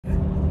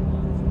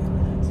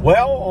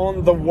Well,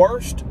 on the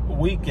worst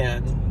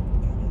weekend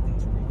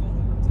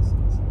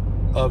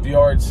of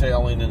yard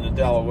selling in the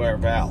Delaware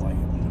Valley,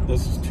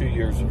 this is 2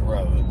 years in a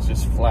row. It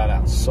just flat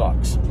out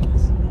sucks.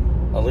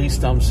 At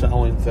least I'm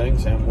selling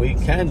things, and we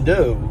can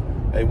do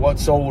a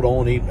what's sold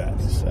on eBay.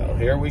 So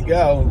here we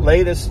go.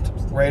 Latest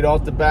right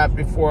off the bat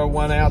before I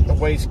went out to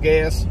waste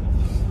gas.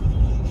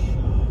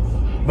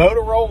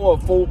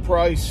 Motorola full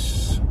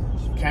price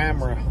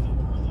camera.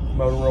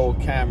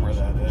 Motorola camera,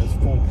 that is.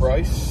 Full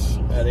price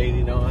at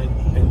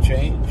 $89 and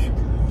change.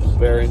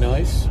 Very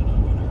nice.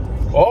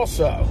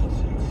 Also,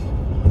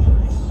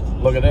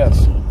 look at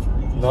this.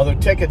 Another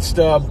ticket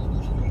stub.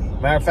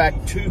 Matter of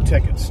fact, 2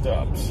 ticket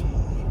stubs.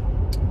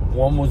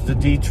 One was the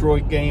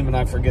Detroit game, and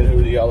I forget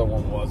who the other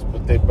one was,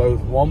 but they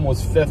both, one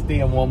was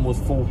 $50 and one was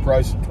full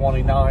price at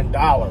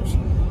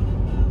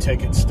 $29.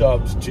 Ticket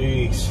stubs,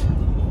 jeez.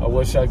 I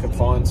wish I could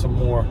find some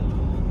more.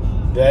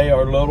 They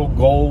are little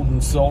gold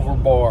and silver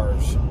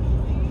bars.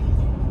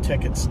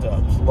 Ticket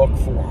stubs, look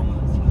for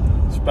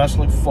them,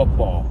 especially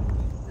football.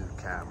 New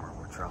camera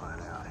we're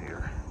trying out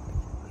here.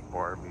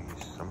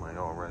 Barbies, somebody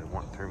already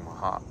went through my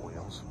Hot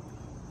Wheels.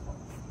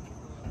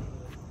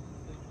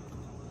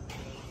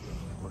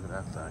 Look at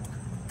that thing.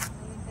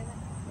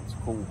 That's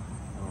cool. I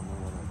don't know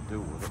what I'd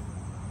do with it.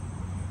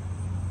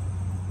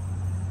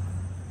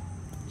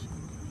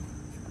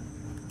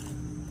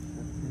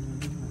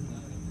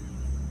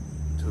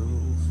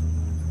 Tools,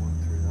 somebody's went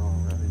through it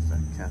already. Is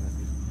that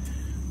Kennedy?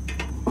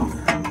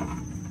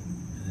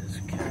 It is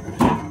Kennedy.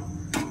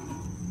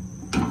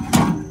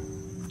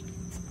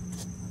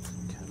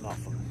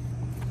 Nothing.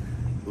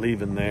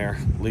 Leaving there.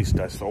 At least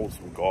I sold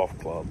some golf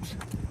clubs.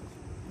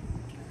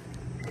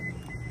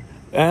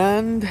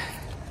 And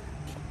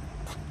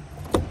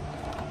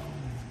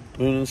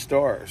Moon and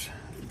Stars,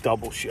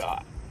 double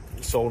shot.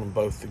 Sold them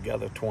both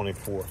together,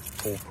 $24,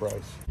 full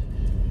price.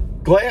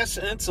 Glass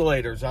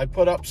insulators. I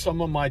put up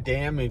some of my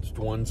damaged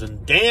ones,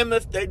 and damn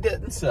if they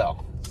didn't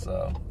sell.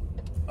 So,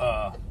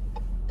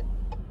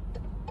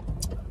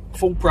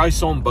 full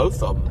price on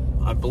both of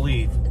them, I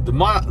believe.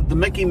 The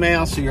Mickey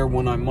Mouse here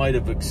one I might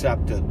have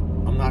accepted.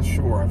 I'm not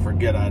sure. I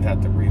forget. I'd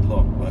have to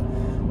relook, but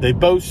they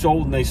both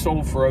sold, and they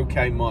sold for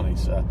okay money.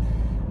 So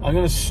I'm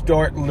going to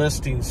start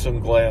listing some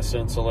glass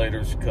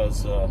insulators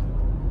because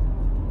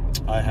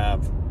I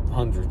have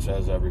hundreds,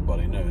 as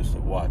everybody knows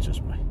that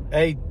watches me.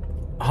 A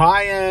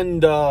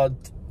high-end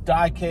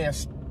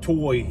die-cast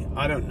toy.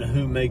 I don't know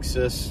who makes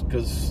this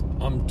because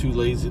I'm too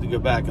lazy to go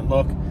back and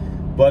look,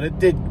 but it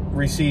did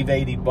receive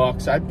 80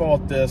 bucks. I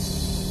bought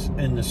this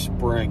in the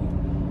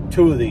spring,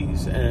 2 of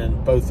these,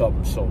 and both of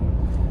them sold.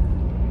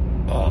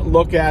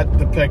 Look at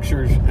the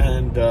pictures,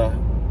 and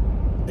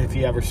if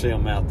you ever see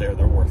them out there,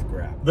 they're worth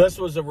grab. This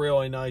was a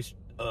really nice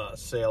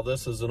sale.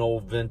 This is an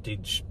old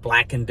vintage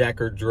Black &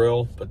 Decker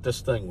drill, but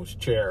this thing was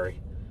cherry,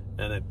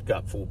 and it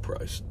got full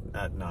price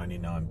at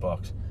 99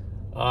 bucks.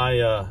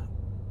 I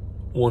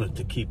wanted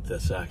to keep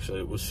this, actually.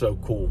 It was so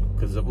cool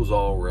because it was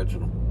all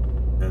original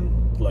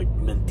and like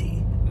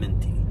minty.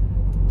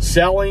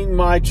 Selling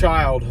my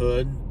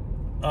childhood.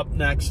 Up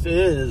next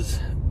is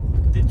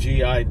the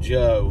G.I.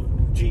 Joe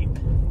Jeep.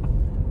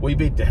 We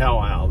beat the hell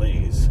out of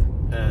these,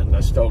 and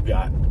I still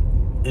got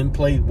in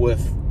played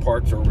with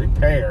parts or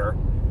repair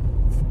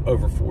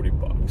over 40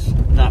 bucks.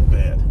 Not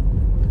bad.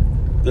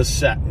 This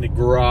sat in the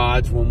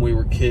garage when we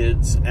were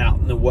kids, out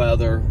in the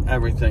weather,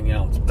 everything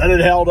else. But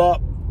it held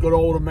up. Good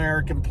old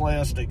American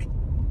plastic.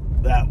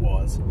 That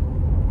was.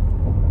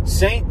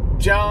 St.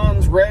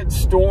 John's Red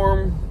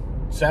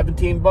Storm,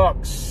 17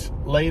 bucks.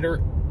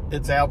 Later,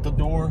 it's out the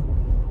door.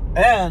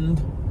 And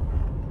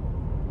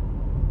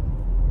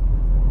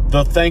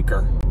the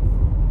Thinker.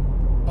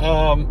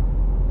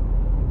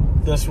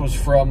 This was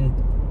from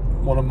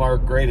one of my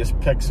greatest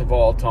picks of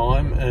all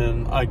time,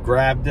 and I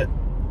grabbed it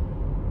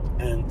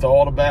and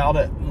thought about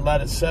it and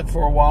let it sit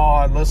for a while.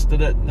 I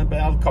listed it, and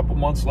about a couple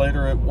months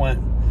later it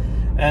went,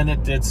 and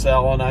it did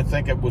sell, and I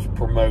think it was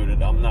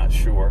promoted. I'm not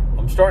sure.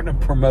 I'm starting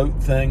to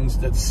promote things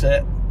that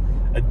sit.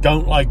 I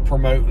don't like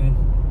promoting.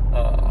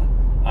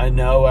 I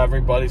know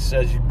everybody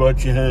says,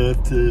 but you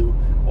have to.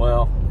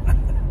 Well,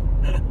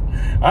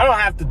 I don't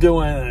have to do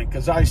anything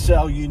because I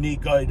sell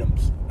unique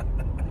items.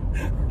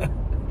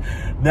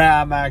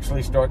 Now I'm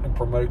actually starting to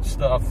promote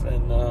stuff,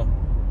 and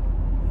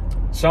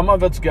some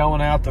of it's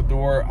going out the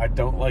door. I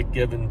don't like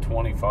giving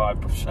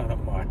 25%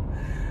 of my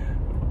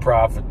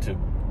profit to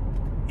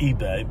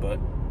eBay, but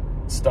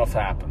stuff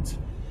happens.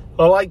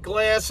 I like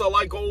glass. I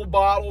like old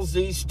bottles.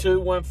 These 2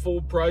 went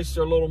full price.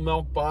 They're little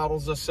milk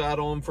bottles. I sat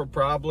on for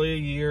probably a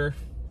year.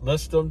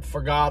 Listed them,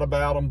 forgot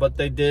about them, but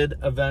they did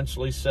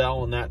eventually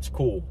sell, and that's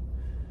cool.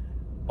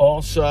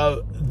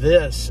 Also,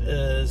 this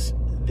is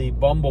the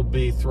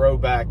Bumblebee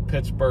throwback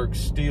Pittsburgh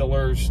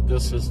Steelers.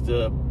 This is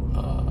the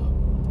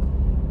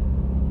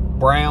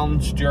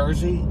Browns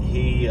jersey.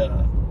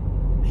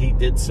 He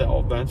did sell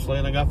eventually,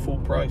 and I got full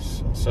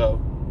price,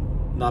 so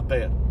not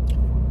bad.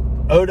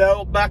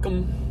 Odell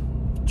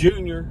Beckham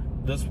Jr.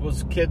 This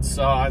was kid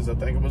size. I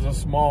think it was a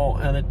small,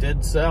 and it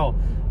did sell.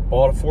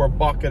 Bought it for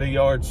 $1 at a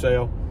yard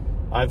sale.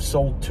 I've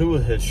sold 2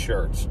 of his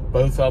shirts.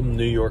 Both of them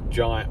New York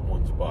Giant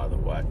ones, by the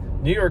way.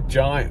 New York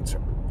Giants,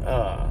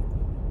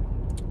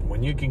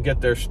 when you can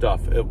get their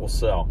stuff, it will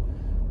sell.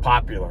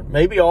 Popular.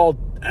 Maybe all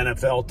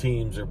NFL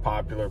teams are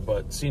popular,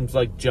 but it seems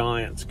like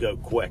Giants go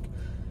quick.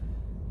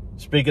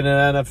 Speaking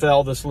of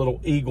NFL, this little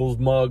Eagles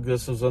mug,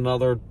 this is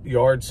another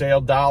yard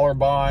sale dollar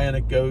buy, and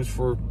it goes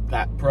for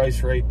that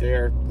price right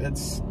there.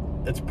 It's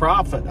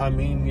profit. I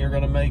mean, you're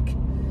going to make,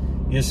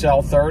 you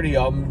sell 30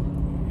 of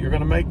them, you're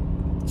going to make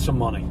some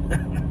money.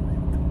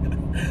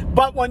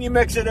 But when you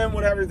mix it in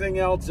with everything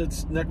else,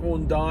 it's nickel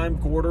and dime,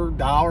 quarter,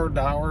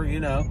 dollar, you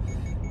know.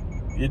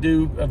 You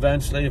do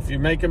eventually, if you're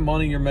making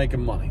money, you're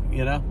making money,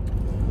 you know.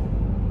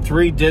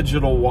 3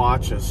 digital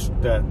watches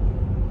that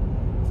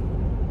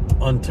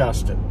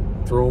untested.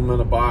 Threw them in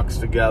a box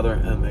together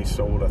and they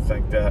sold. I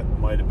think that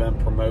might have been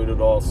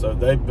promoted also.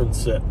 They've been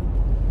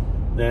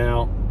sitting.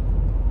 Now,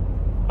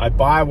 I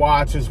buy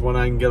watches when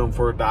I can get them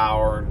for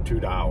 $1 and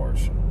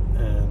 $2.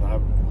 And I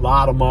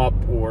lot them up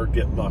or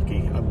get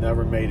lucky. I've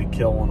never made a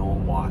killing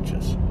on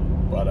watches,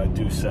 but I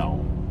do sell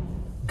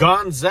them.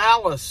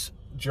 Gonzalez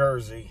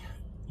jersey.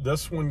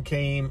 This one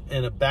came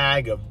in a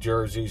bag of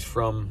jerseys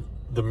from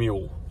the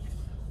Mule.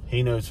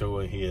 He knows who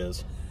he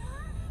is.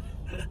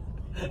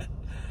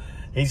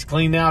 He's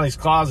cleaned out his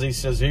closet. He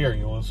says, here,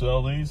 you want to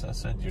sell these? I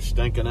said, you're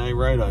stinking A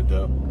right, I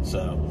do.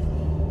 So,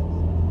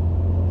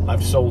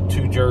 I've sold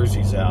 2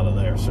 jerseys out of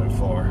there so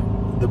far.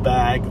 The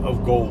bag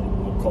of gold,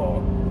 we'll call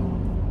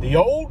it. The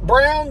old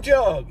brown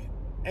jug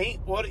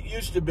ain't what it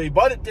used to be,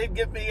 but it did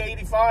get me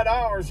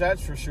 $85,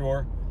 that's for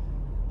sure.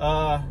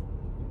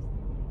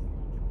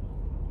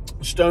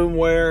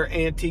 Stoneware,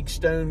 antique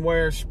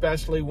stoneware,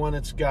 especially when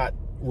it's got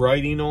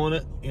writing on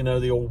it. You know,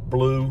 the old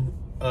blue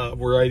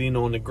writing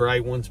on the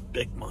gray ones.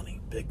 Big money,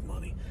 big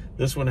money.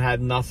 This one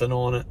had nothing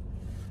on it,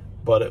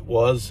 but it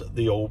was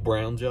the old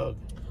brown jug.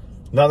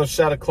 Another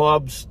set of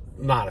clubs,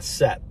 not a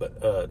set,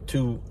 but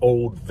 2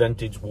 old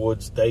vintage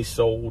woods they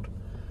sold.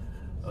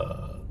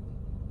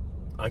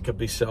 I could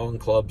be selling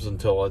clubs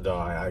until I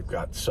die. I've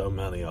got so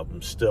many of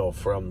them still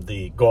from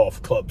the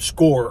golf club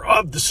score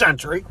of the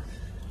century.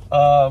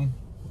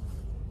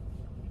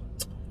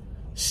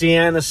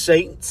 Sienna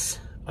Saints,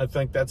 I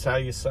think that's how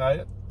you say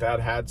it. That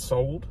had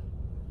sold.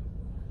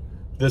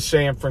 The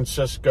San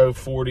Francisco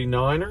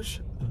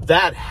 49ers,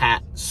 that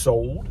hat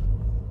sold.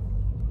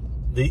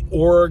 The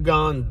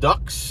Oregon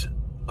Ducks,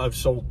 I've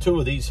sold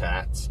 2 of these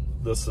hats.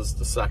 This is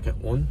the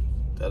second one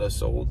that I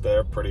sold.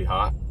 They're pretty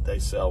hot. They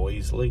sell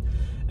easily.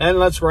 And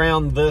let's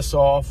round this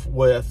off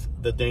with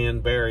the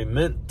Danbury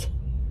Mint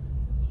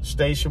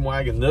station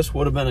wagon. This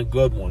would have been a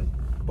good one,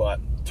 but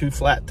 2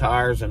 flat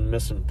tires and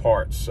missing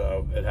parts,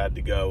 so it had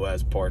to go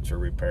as parts or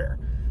repair.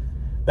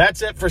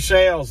 That's it for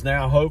sales.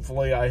 Now,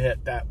 hopefully I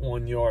hit that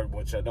 1 yard,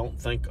 which I don't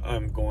think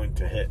I'm going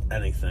to hit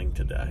anything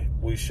today.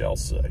 We shall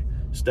see.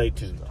 Stay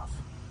tuned.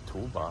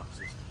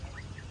 Toolboxes.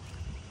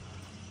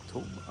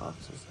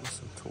 Toolboxes and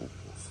some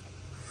tools.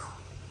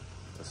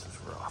 This is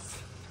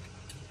rough.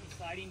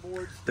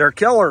 They're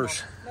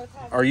killers.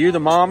 Are you the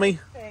mommy?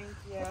 Thank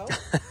you.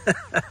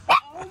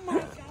 Oh my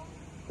God.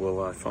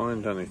 Will I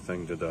find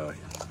anything today?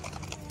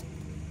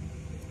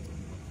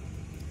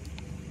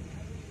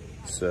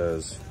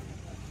 Says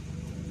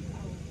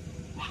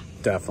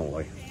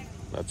definitely.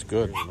 That's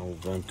good. An old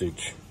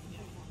vintage.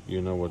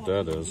 You know what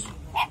that is.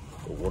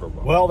 The water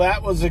bottle. Well,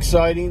 that was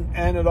exciting,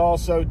 and it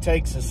also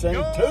takes us into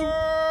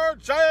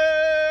yard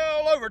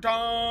sale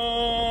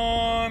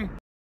overtime.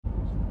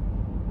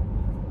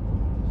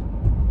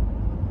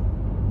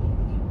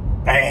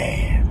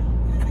 Bad.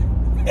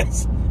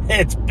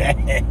 It's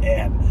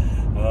bad.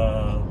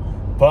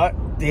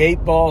 But the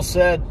 8 ball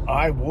said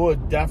I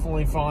would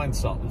definitely find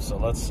something, so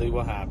let's see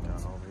what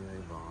happens.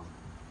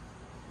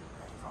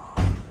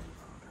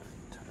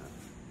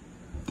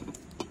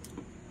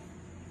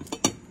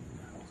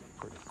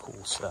 Pretty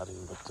cool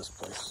setting, but this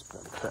place has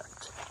been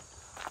picked.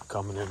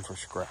 Coming in for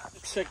scrap.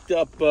 Picked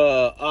up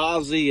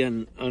Ozzy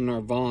and a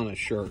Nirvana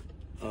shirt.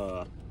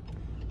 I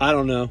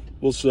don't know.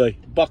 We'll see.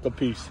 $1 a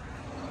piece.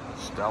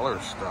 Stellar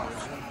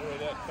stuff.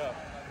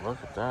 Look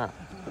at that.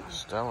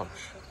 Stellar.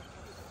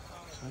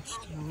 Is that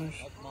Stellar? No,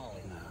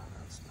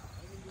 that's not.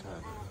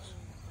 That is.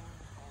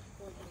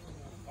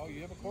 Oh,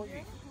 you have a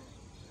corgi?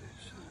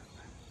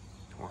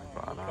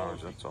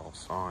 $25. That's all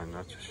signed.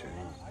 That's a shame.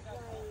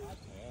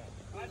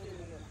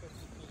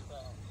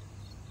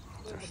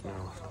 There's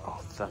no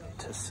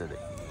authenticity.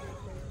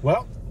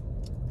 Well,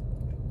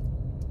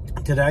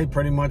 today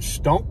pretty much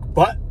stunk,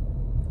 but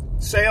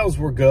sales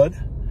were good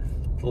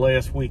the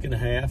last week and a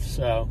half,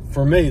 so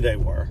for me they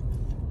were.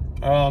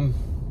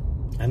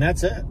 And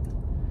that's it.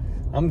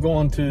 I'm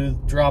going to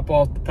drop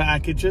off the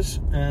packages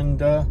and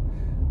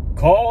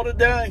call it a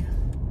day.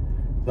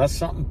 Unless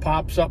something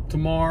pops up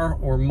tomorrow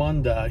or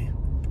Monday.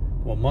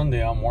 Well,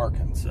 Monday I'm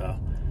working, so.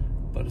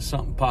 But if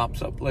something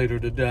pops up later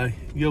today,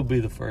 you'll be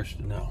the first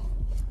to know.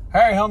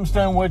 Harry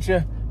Humstone with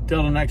you.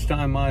 Till the next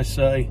time I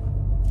say,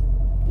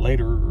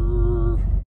 later.